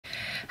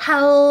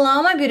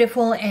Hello my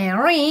beautiful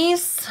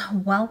Aries,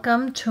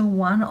 welcome to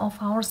one of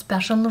our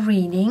special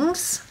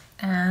readings.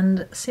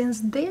 And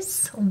since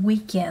this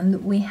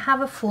weekend we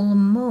have a full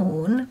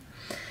moon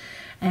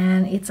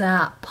and it's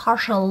a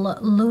partial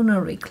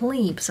lunar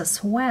eclipse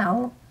as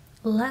well,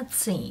 let's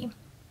see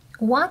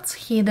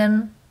what's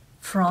hidden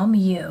from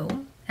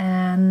you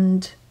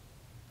and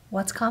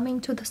what's coming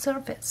to the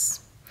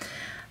surface.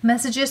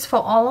 Messages for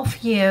all of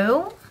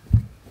you.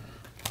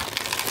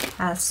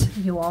 As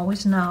you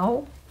always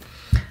know,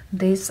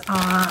 these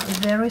are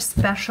very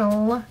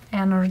special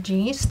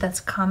energies that's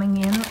coming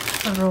in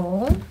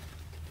through.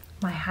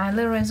 Might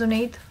highly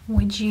resonate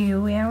with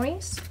you,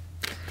 Aries,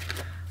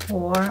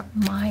 or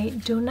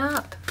might do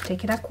not.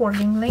 Take it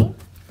accordingly.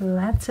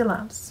 Let's see,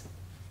 loves.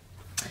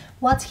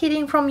 What's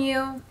hidden from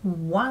you?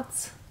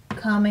 What's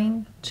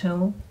coming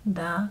to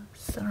the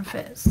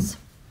surface?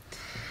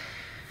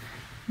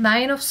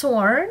 Nine of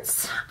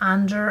Swords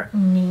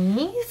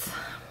underneath.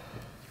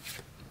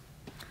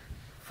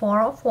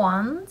 Four of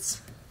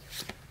Wands.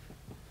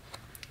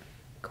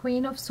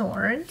 Queen of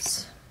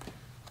Swords,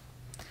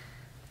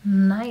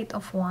 Knight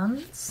of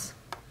Wands,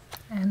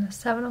 and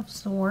Seven of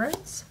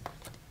Swords,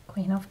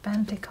 Queen of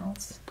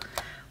Pentacles.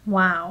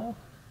 Wow.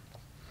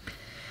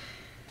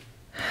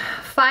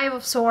 Five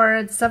of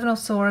Swords, Seven of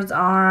Swords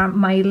are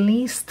my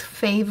least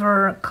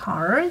favorite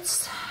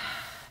cards.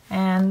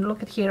 And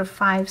look at here,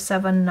 5,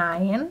 7,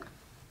 9.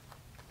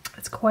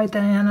 It's quite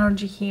an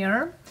energy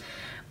here.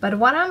 But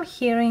what I'm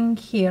hearing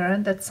here,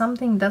 that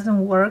something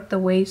doesn't work the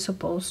way it's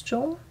supposed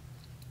to.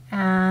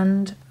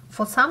 And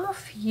for some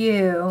of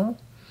you,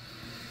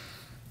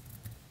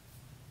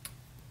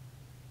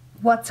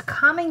 what's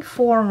coming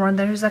forward,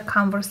 there is a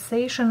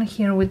conversation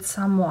here with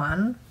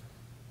someone.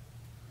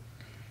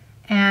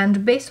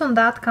 And based on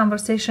that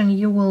conversation,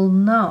 you will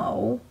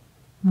know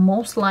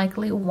most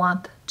likely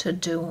what to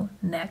do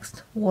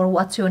next or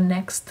what's your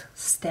next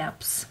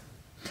steps.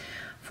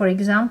 For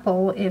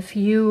example, if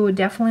you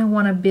definitely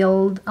want to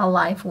build a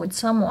life with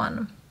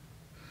someone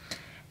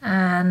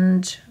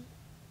and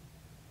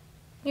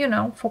you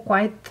know, for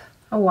quite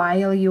a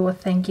while you were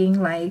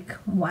thinking like,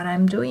 what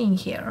I'm doing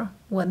here,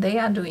 what they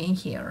are doing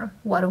here,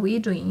 what are we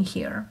doing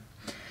here?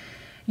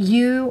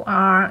 You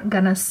are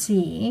gonna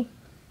see,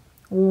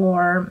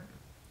 or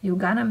you're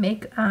gonna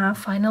make a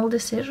final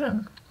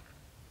decision.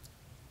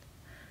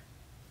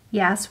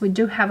 Yes, we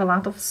do have a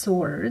lot of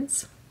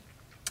swords.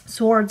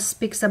 Swords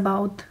speaks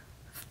about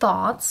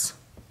thoughts,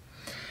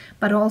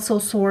 but also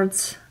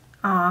swords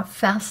are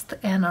fast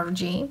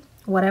energy.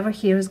 Whatever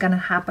here is gonna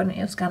happen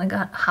is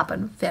gonna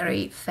happen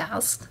very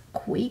fast,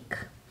 quick.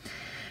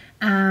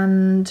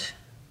 And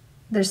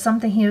there's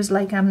something here is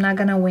like, I'm not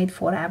gonna wait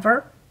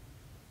forever.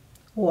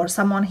 Or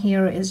someone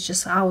here is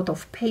just out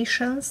of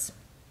patience.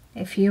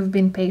 If you've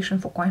been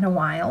patient for quite a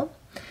while,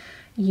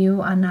 you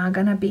are not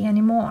gonna be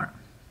anymore.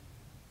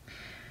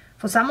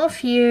 For some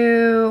of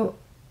you,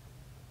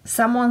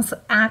 someone's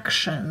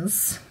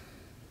actions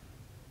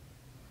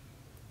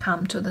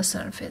come to the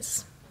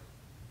surface.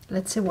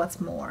 Let's see what's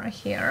more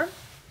here.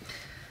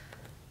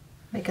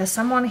 Because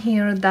someone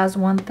here does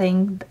one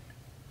thing,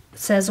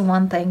 says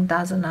one thing,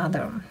 does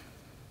another.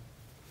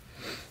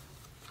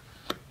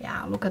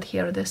 Yeah, look at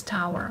here, this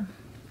Tower.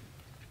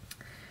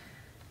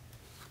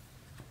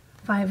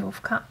 Five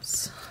of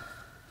Cups.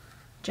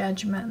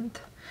 Judgment.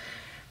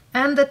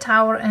 And the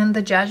Tower and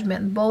the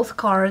Judgment. Both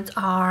cards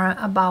are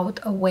about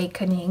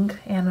awakening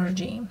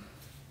energy.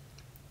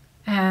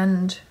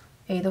 And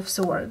Eight of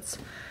Swords.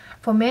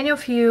 For many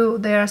of you,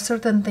 there are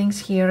certain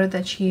things here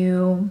that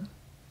you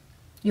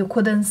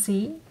couldn't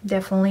see.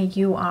 Definitely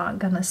you are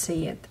gonna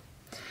see it.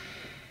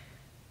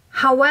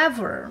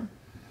 However,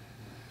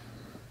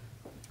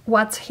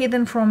 what's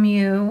hidden from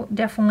you,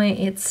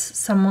 definitely it's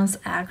someone's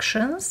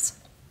actions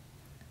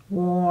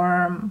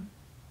or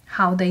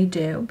how they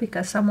do,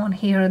 because someone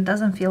here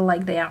doesn't feel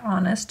like they are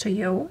honest to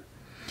you.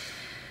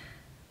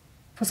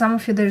 For some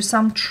of you, there's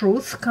some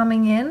truth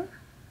coming in.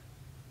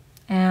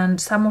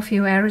 And some of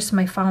you, Aries,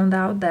 may found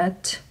out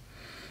that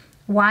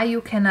why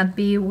you cannot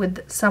be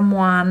with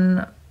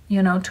someone,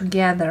 you know,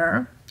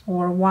 together,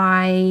 or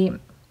why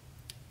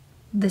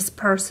this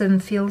person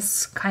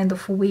feels kind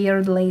of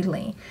weird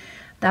lately.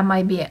 That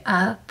might be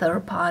a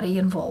third party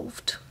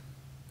involved.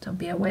 So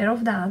be aware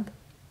of that.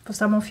 For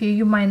some of you,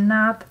 you might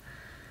not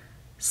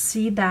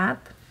see that.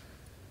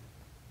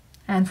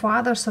 And for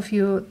others of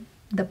you,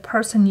 the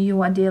person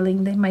you are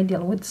dealing, they might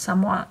deal with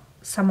someone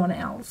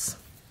else.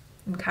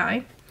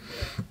 Okay?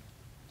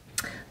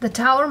 The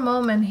Tower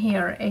moment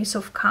here, Ace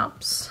of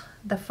Cups,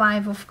 the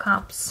Five of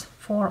Cups,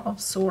 Four of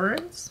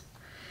Swords,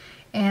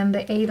 and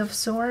the Eight of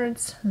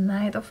Swords,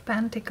 Knight of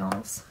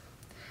Pentacles.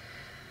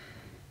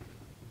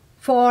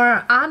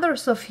 For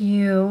others of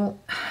you,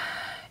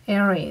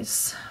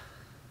 Aries,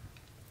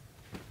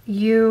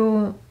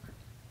 you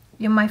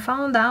might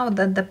find out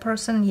that the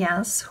person,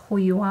 yes, who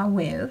you are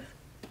with,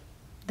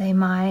 they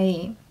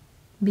might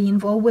be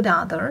involved with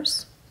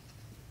others.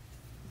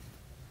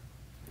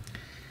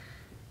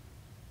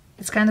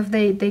 It's kind of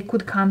they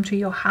could come to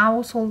your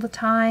house all the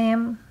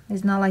time.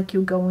 It's not like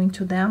you're going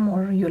to them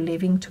or you're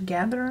living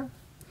together.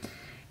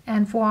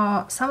 And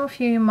for some of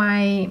you,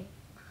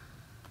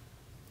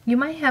 you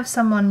might have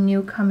someone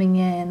new coming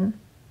in,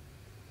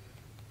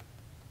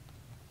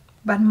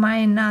 but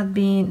might not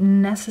be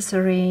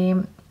necessary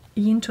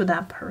into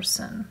that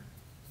person.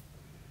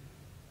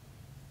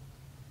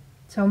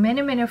 So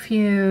many of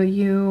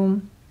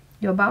you're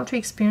about to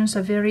experience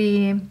a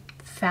very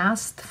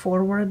fast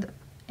forward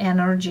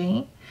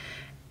energy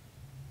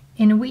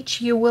in which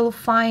you will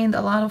find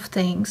a lot of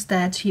things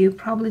that you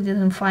probably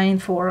didn't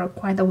find for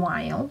quite a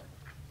while.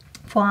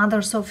 For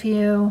others of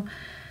you,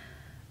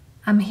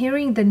 I'm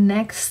hearing the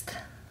next,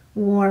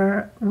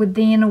 or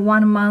within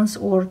 1 month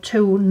or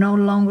two, no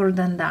longer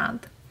than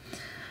that.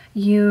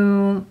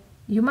 You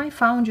might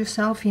find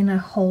yourself in a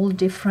whole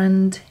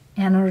different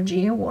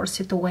energy or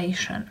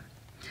situation.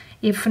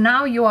 If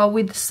now you are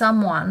with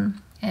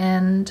someone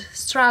and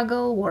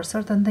struggle, or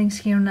certain things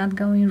here not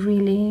going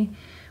really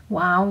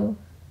wow,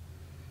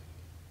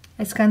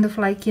 it's kind of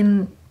like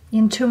in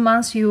 2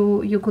 months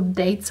you could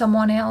date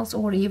someone else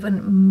or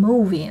even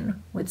move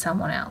in with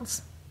someone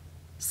else.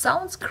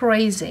 Sounds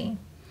crazy,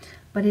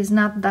 but it's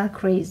not that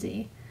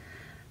crazy.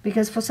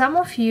 Because for some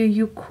of you,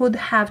 you could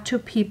have 2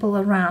 people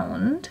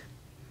around,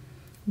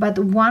 but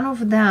one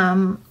of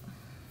them,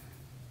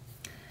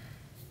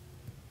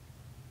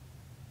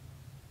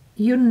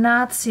 you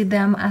not see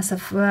them as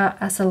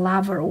a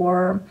lover,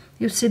 or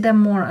you see them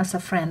more as a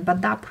friend,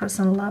 but that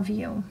person love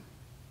you.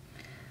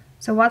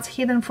 So what's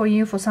hidden for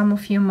you, for some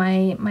of you,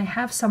 might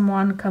have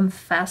someone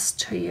confess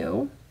to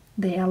you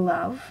their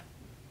love.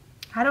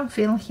 I don't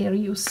feel here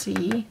you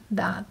see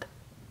that.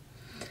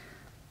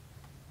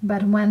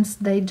 But once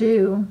they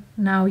do,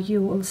 now you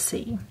will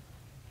see.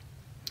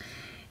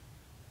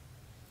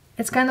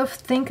 It's kind of,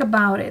 think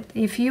about it.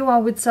 If you are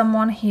with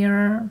someone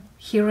here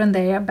and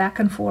there, back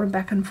and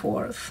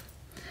forth,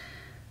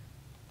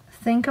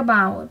 think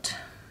about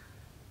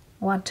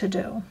what to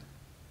do.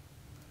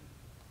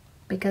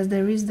 Because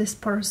there is this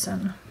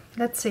person.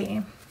 Let's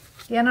see.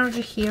 The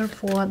energy here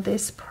for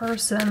this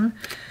person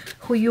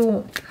who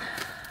you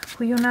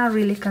not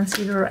really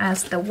consider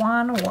as the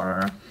one,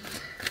 or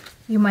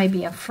you might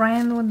be a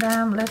friend with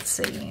them. Let's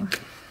see.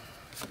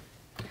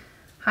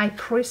 High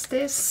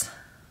Priestess.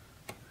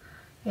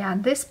 Yeah,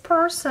 this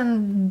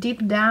person,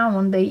 deep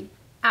down, they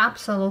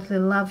absolutely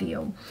love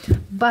you.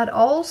 But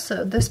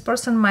also, this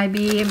person might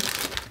be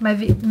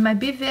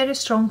very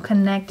strong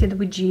connected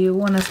with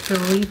you on a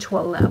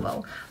spiritual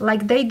level.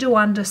 Like they do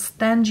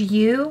understand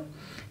you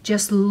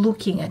just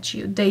looking at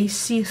you. They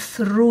see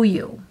through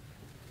you.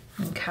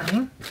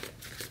 Okay?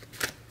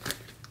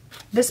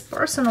 This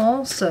person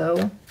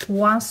also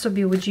wants to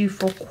be with you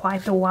for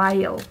quite a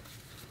while.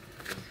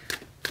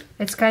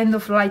 It's kind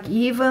of like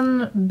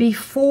even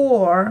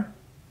before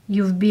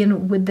you've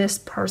been with this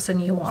person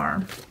you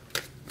are.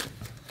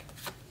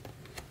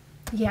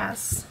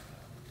 Yes.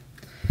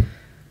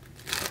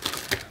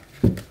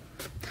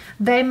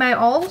 They may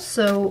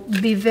also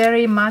be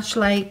very much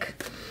like,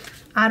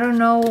 I don't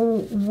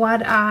know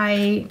what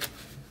I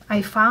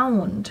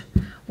found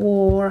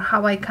or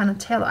how I can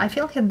tell. I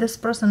feel like this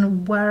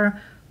person were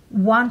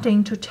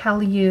wanting to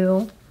tell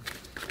you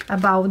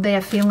about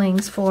their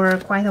feelings for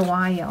quite a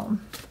while.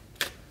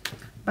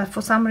 But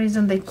for some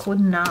reason they could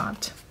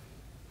not.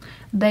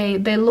 They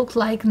look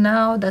like,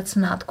 no, that's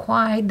not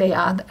quite. They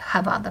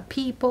have other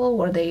people,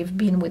 or they've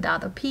been with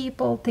other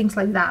people, things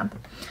like that.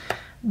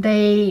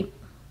 They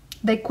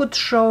could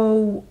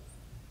show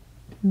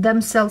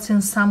themselves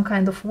in some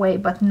kind of way,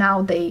 but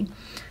now they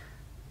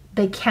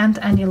can't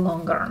any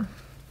longer.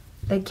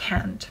 They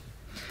can't.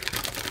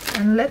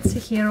 And let's see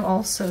here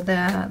also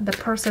the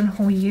person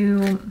who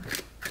you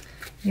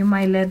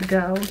might let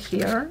go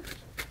here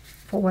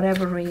for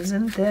whatever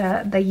reason.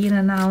 The yin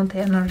and out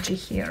energy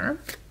here.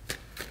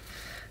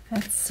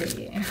 Let's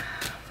see.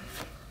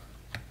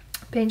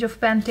 Page of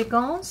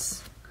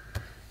Pentacles,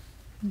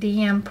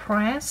 the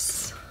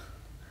Empress.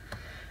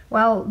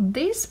 Well,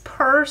 this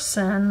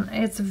person,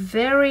 it's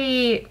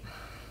very...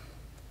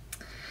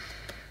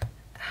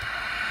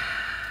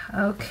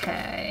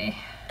 Okay.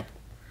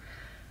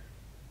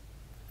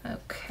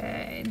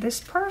 Okay. This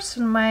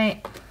person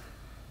might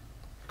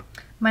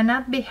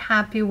not be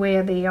happy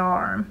where they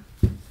are.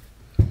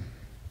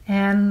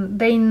 And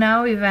they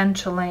know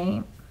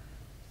eventually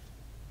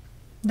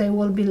they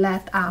will be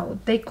let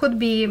out. They could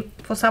be,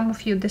 for some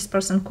of you, this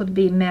person could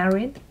be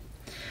married.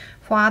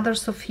 For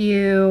others of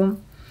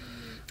you,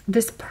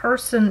 this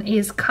person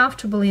is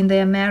comfortable in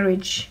their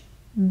marriage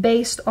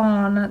based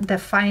on the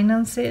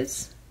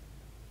finances,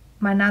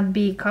 might not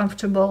be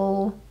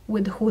comfortable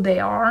with who they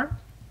are,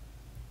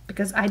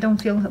 because I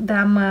don't feel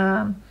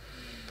them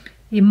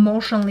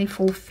emotionally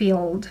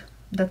fulfilled.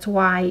 That's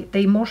why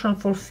the emotional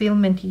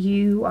fulfillment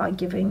you are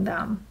giving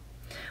them.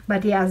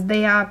 But yes,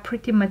 they are a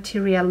pretty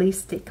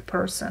materialistic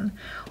person.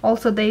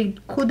 Also, they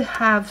could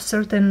have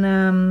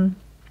certain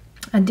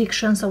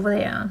addictions over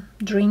there,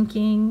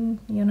 drinking,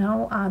 you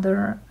know,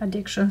 other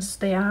addictions.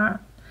 They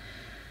are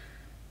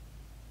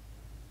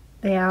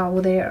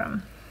over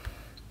there.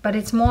 But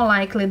it's more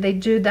likely they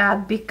do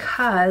that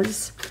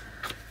because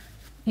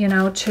you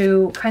know,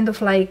 to kind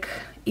of like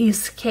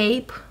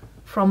escape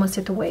from a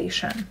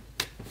situation.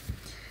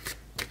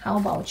 How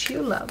about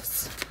you,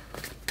 loves?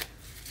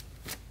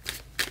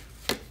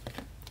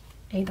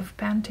 Eight of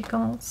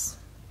Pentacles,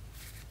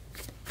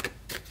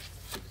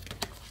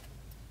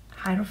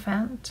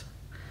 Hierophant.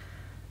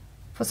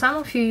 For some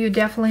of you, you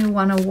definitely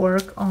want to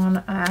work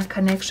on a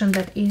connection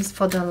that is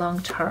for the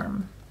long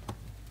term,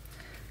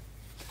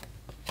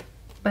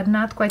 but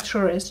not quite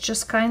sure. It's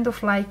just kind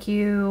of like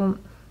you,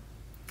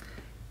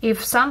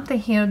 if something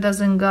here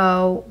doesn't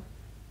go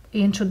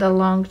into the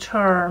long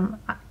term,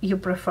 you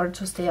prefer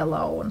to stay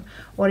alone.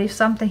 Or if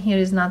something here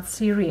is not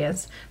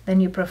serious,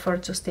 then you prefer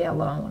to stay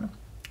alone.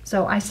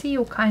 So I see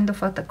you kind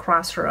of at the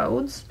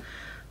crossroads,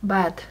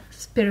 but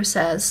Spirit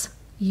says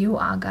you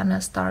are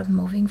gonna start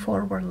moving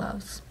forward,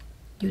 loves.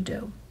 You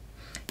do.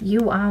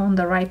 You are on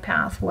the right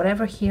path.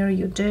 Whatever here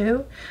you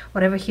do,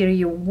 whatever here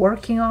you're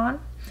working on,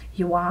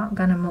 you are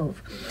gonna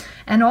move.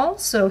 And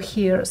also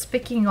here,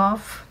 speaking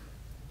of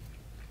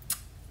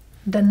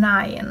the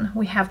 9,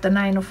 we have the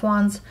 9 of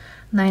Wands,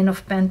 9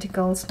 of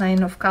Pentacles,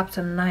 9 of Cups,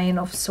 and 9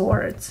 of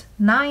Swords.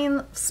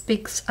 9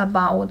 speaks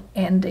about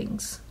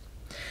endings.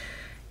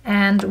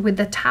 And with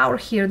the Tower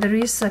here, there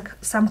is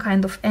some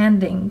kind of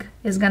ending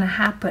is going to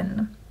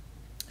happen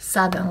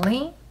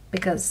suddenly,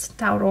 because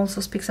Tower also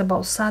speaks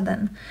about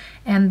sudden,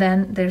 and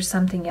then there's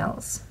something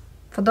else.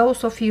 For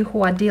those of you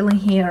who are dealing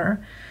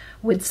here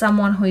with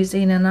someone who is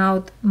in and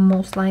out,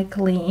 most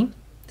likely,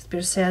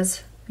 Spirit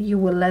says, you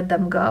will let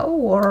them go,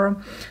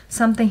 or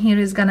something here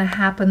is going to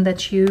happen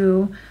that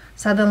you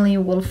suddenly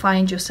will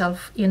find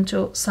yourself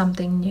into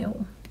something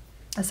new.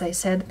 As I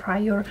said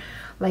prior,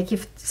 like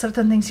if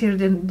certain things here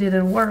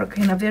didn't work,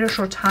 in a very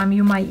short time,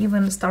 you might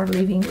even start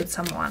living with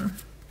someone.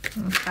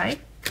 Okay?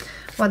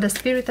 What the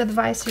Spirit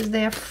advice is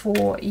there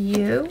for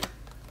you?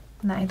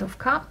 Knight of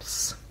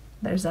Cups.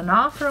 There's an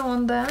offer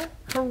on the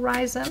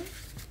horizon.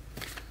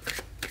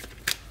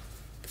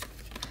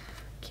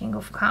 King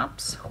of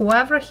Cups.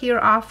 Whoever here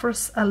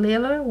offers a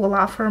little will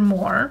offer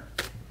more.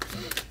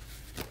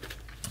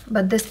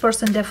 But this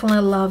person definitely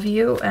loves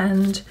you,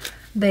 and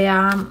they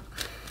are,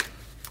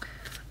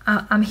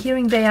 I'm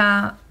hearing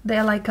they're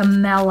like a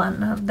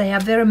melon. They are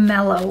very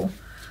mellow.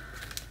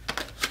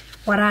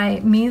 What I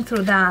mean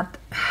through that,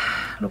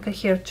 look at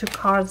here, 2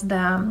 cards,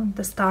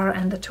 the Star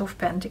and the 2 of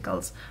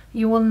Pentacles.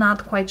 You will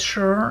not quite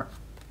sure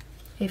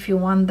if you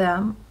want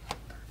them,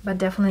 but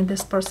definitely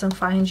this person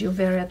finds you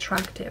very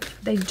attractive.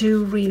 They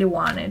do really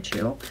want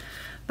you,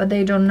 but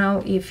they don't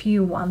know if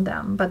you want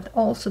them. But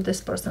also this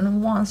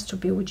person wants to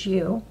be with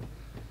you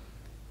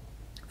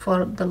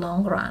for the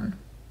long run.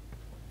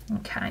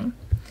 Okay.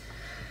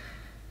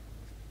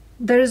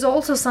 There is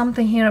also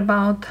something here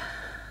about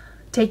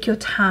take your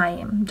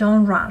time,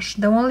 don't rush.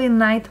 The only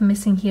knight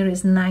missing here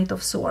is Knight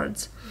of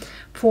Swords.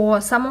 For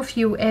some of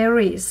you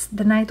Aries,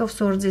 the Knight of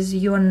Swords is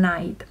your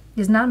knight. It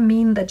does not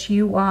mean that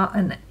you are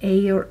an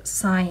air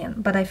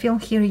sign, but I feel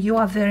here you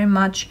are very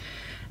much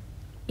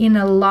in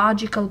a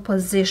logical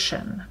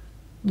position.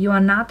 You are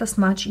not as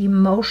much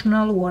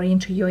emotional or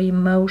into your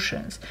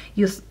emotions.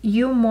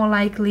 You more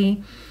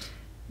likely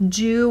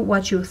do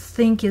what you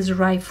think is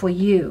right for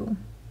you,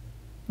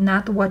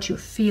 not what you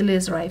feel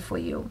is right for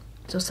you.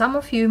 So some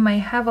of you may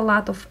have a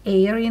lot of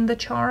air in the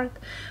chart,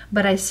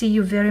 but I see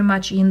you very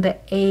much in the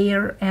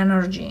air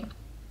energy.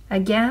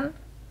 Again,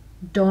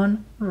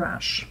 don't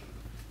rush.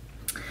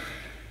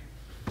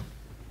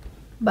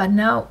 But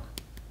now,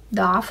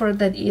 the offer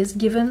that is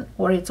given,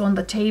 or it's on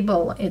the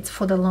table, it's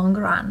for the long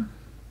run.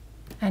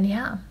 And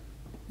yeah,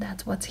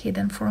 that's what's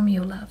hidden from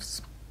you,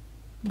 loves.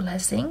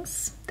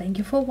 Blessings. Thank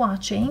you for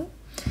watching.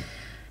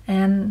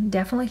 And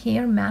definitely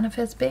here,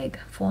 manifest big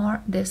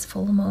for this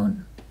full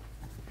moon.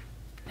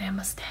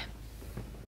 Namaste.